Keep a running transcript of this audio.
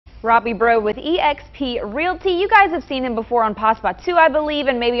Robbie Breaux with EXP Realty. You guys have seen him before on Pasta 2, I believe,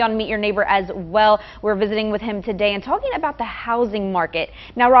 and maybe on Meet Your Neighbor as well. We're visiting with him today and talking about the housing market.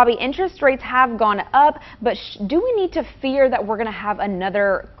 Now, Robbie, interest rates have gone up, but do we need to fear that we're going to have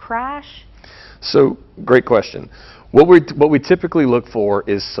another crash? So, great question. What we typically look for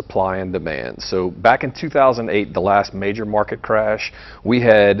is supply and demand. So back in 2008, the last major market crash, we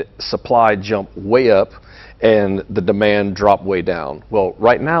had supply jump way up and the demand drop way down. Well,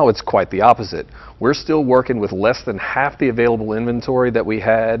 right now it's quite the opposite. We're still working with less than half the available inventory that we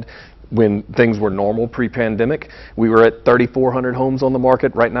had when things were normal pre-pandemic. We were at 3,400 homes on the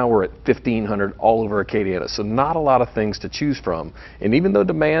market. Right now we're at 1,500 all over Acadiana. So not a lot of things to choose from. And even though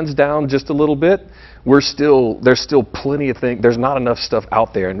demand's down just a little bit, there's still plenty of things. There's not enough stuff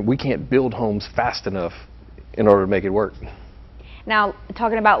out there, and we can't build homes fast enough in order to make it work. Now,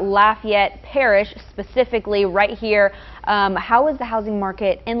 talking about Lafayette Parish specifically right here, how is the housing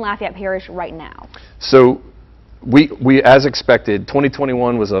market in Lafayette Parish right now? So we as expected,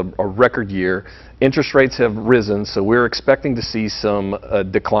 2021 was a record year. Interest rates have risen, so we're expecting to see some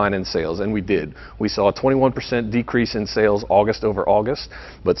decline in sales, and we did. We saw a 21% decrease in sales August over August,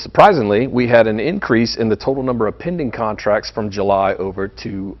 but surprisingly, we had an increase in the total number of pending contracts from July over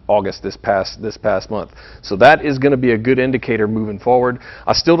to August this past month. So that is going to be a good indicator moving forward.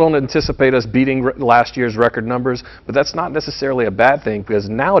 I still don't anticipate us beating last year's record numbers, but that's not necessarily a bad thing, because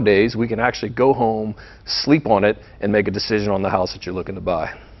nowadays we can actually go home, sleep on it, and make a decision on the house that you're looking to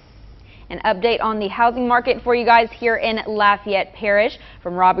buy. An update on the housing market for you guys here in Lafayette Parish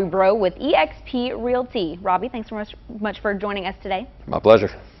from Robbie Breaux with EXP Realty. Robbie, thanks so much for joining us today. My pleasure.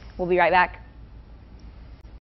 We'll be right back.